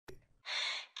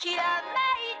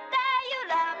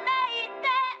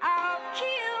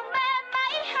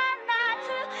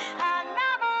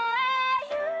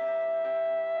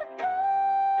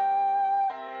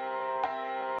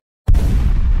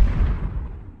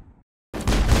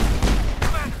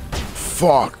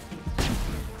Fuck.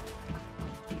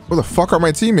 Where the fuck are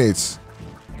my teammates?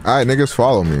 Alright, niggas,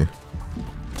 follow me.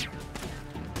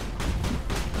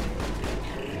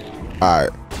 Alright.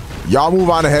 Y'all move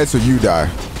on ahead so you die.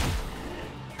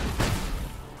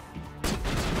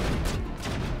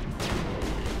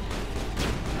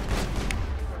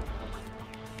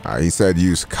 Alright, he said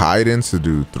use guidance to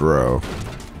do throw.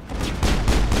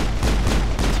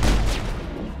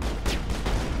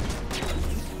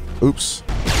 Oops.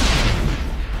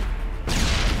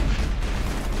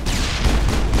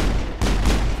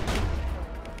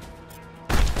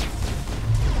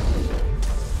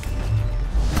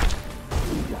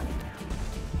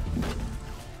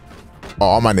 Oh,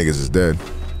 all my niggas is dead.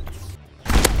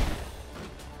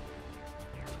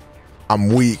 I'm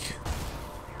weak.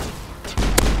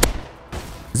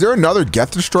 Is there another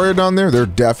Geth Destroyer down there? There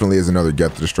definitely is another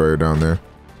Geth Destroyer down there.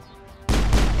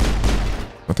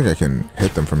 I think I can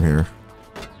hit them from here.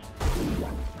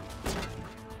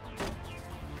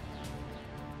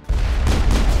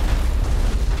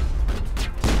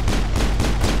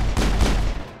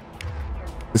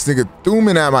 This nigga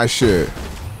thooming at my shit.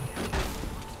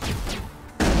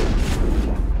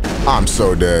 I'm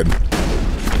so dead.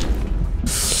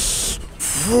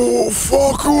 Oh,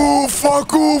 fuck you,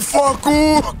 fuck you, fuck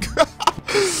you.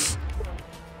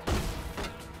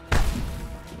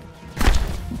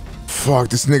 Fuck,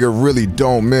 this nigga really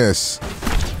don't miss.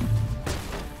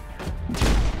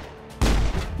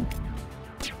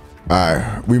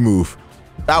 Alright, we move.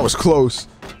 That was close.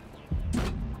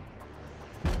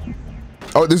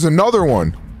 Oh, there's another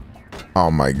one.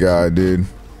 Oh my god, dude.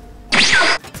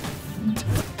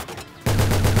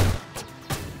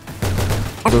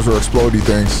 Those are explodey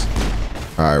things.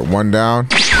 All right, one down.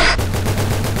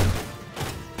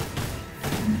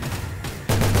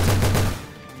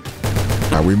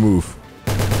 All right, we move.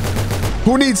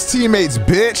 Who needs teammates,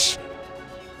 bitch?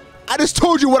 I just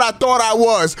told you what I thought I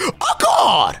was. Oh,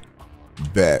 God.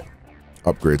 Bet.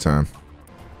 Upgrade time.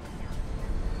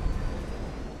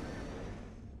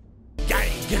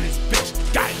 Gang in his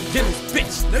bitch. Gang in his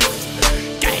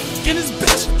bitch. Gang in his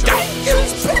bitch. Gang in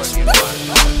his bitch.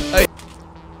 Hey.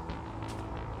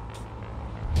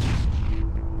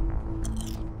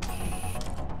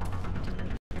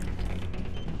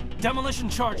 Demolition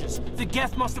charges. The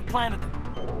Geth must have planted them.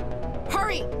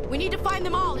 Hurry! We need to find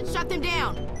them all and shut them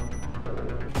down.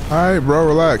 All right, bro,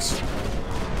 relax.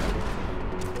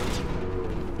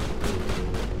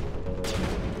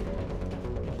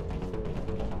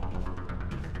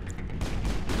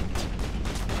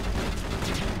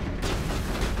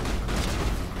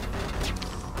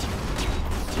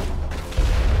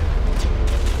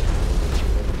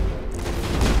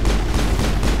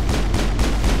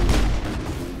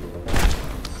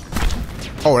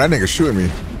 Oh, that nigga shooting me.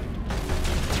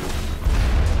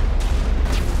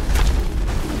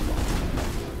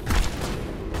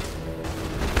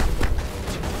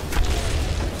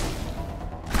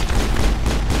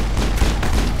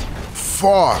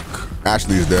 Fuck.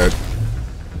 Ashley's dead.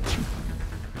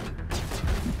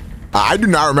 I do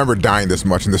not remember dying this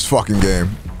much in this fucking game.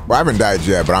 Well, I haven't died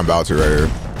yet, but I'm about to right here.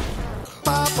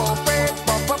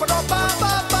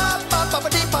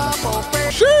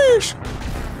 Sheesh.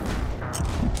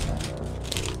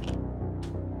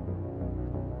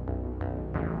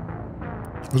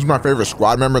 This is my favorite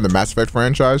squad member in the Mass Effect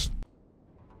franchise.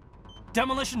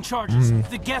 Demolition charges.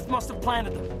 The Geth must have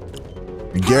planted them.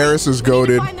 Garrus is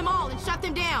goated. Find them all and shut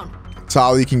them down.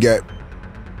 Tali can get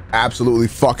absolutely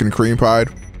fucking cream pied.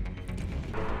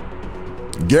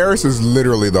 Garrus is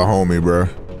literally the homie, bro.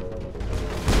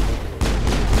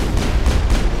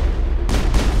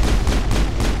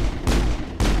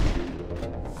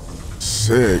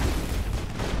 Sick.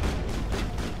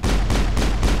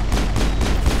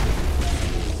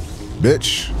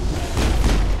 Bitch.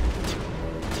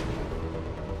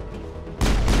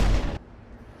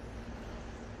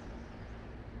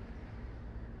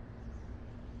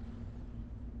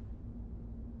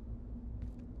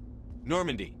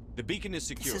 Normandy, the beacon is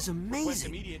secure. This is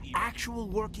amazing. Actual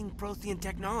working Prothean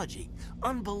technology.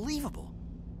 Unbelievable.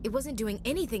 It wasn't doing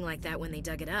anything like that when they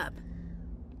dug it up.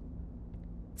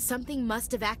 Something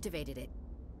must have activated it.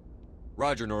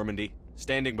 Roger, Normandy.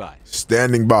 Standing by.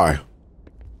 Standing by.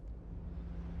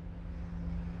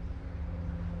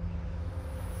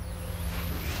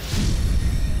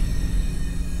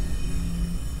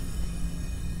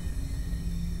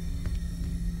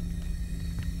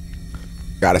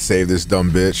 Gotta save this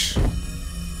dumb bitch.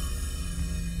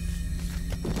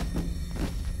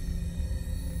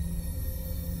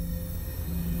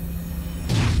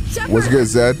 Shepard! What's good,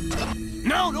 Zed?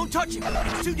 No, don't touch him.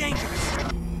 It's too dangerous.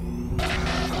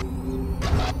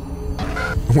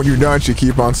 When you're done, you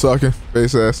keep on sucking,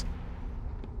 face ass.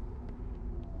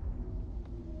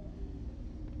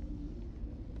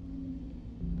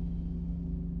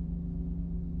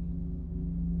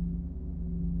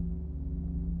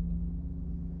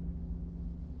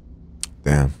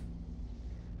 Damn.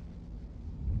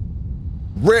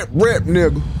 Rip,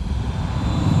 nigga.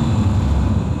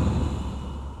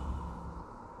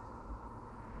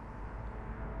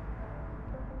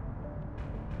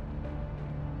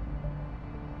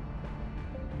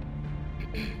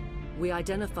 We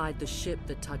identified the ship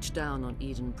that touched down on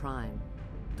Eden Prime,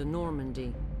 the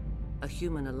Normandy, a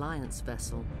human alliance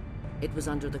vessel. It was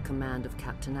under the command of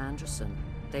Captain Anderson.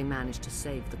 They managed to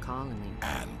save the colony.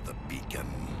 And the beacon.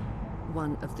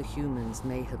 One of the humans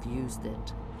may have used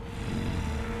it.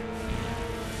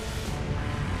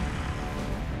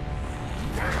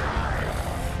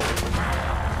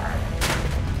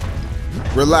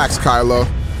 Relax, Kylo.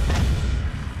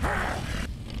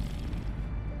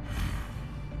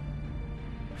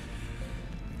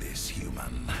 This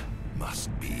human must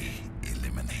be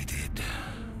eliminated.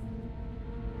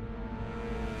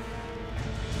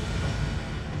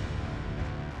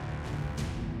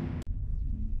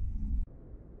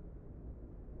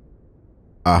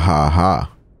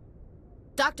 Ha.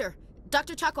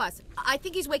 Doctor Chakwas, I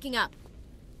think he's waking up.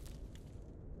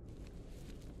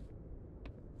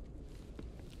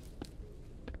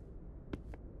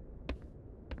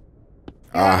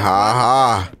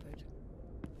 Ha.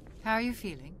 How are you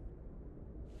feeling?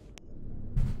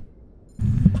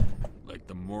 Like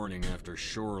the morning after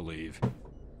shore leave.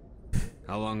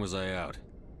 How long was I out?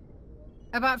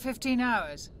 About 15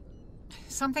 hours.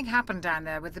 Something happened down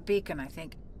there with the beacon, I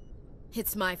think.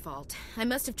 It's my fault. I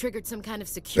must have triggered some kind of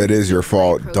security. It is your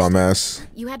fault, dumbass.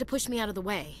 You had to push me out of the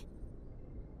way.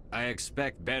 I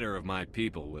expect better of my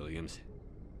people, Williams.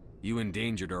 You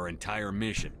endangered our entire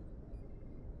mission.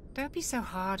 Don't be so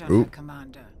hard on her,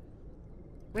 Commander.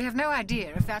 We have no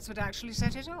idea if that's what actually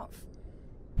set it off.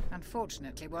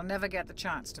 Unfortunately, we'll never get the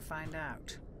chance to find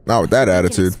out. Not with that The beacon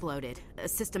attitude. exploded. A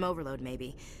system overload,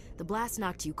 maybe. The blast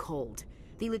knocked you cold.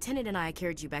 The lieutenant and I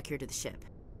carried you back here to the ship.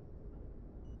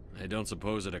 I don't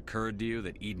suppose it occurred to you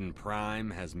that Eden Prime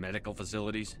has medical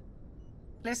facilities?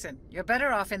 Listen, you're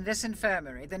better off in this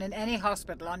infirmary than in any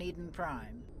hospital on Eden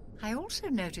Prime. I also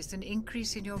noticed an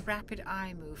increase in your rapid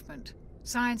eye movement.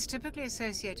 Signs typically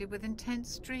associated with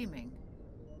intense dreaming.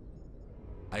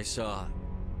 I saw...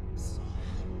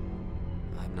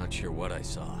 I'm not sure what I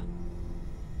saw.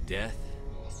 Death?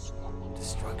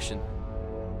 Destruction?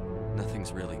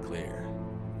 Nothing's really clear.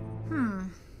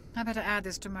 I better add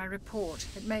this to my report.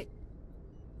 It may...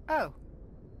 Oh,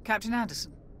 Captain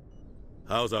Anderson.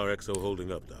 How's our XO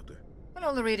holding up, Doctor? Well,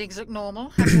 all the readings look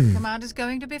normal. Captain Commander's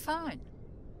going to be fine.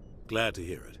 Glad to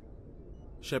hear it.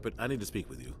 Shepard, I need to speak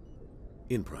with you.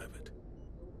 In private.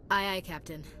 Aye,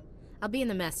 Captain. I'll be in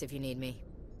the mess if you need me.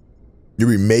 You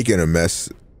be making a mess.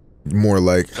 More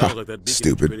like, Sounds like that beacon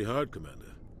stupid. is pretty hard,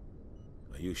 Commander.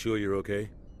 Are you sure you're okay?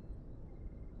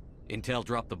 Intel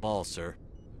dropped the ball, sir.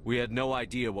 We had no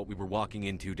idea what we were walking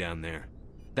into down there.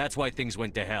 That's why things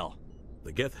went to hell.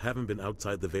 The Geth haven't been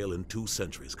outside the Veil in 2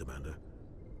 centuries, Commander.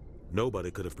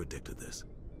 Nobody could have predicted this.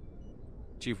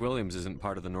 Chief Williams isn't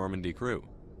part of the Normandy crew.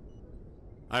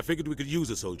 I figured we could use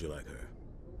a soldier like her.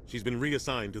 She's been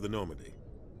reassigned to the Normandy.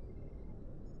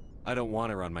 I don't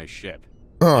want her on my ship.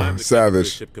 I'm Oh, the captain of this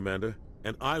savage. ship, Commander,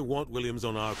 and I want Williams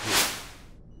on our crew.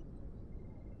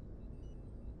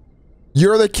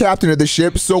 You're the captain of the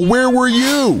ship, so where were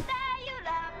you?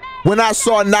 When I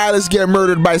saw Nihilus get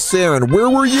murdered by Saren, where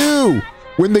were you?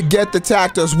 When the Geth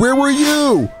attacked us, where were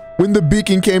you? When the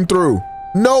beacon came through?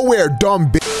 Nowhere, dumb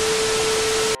bitch.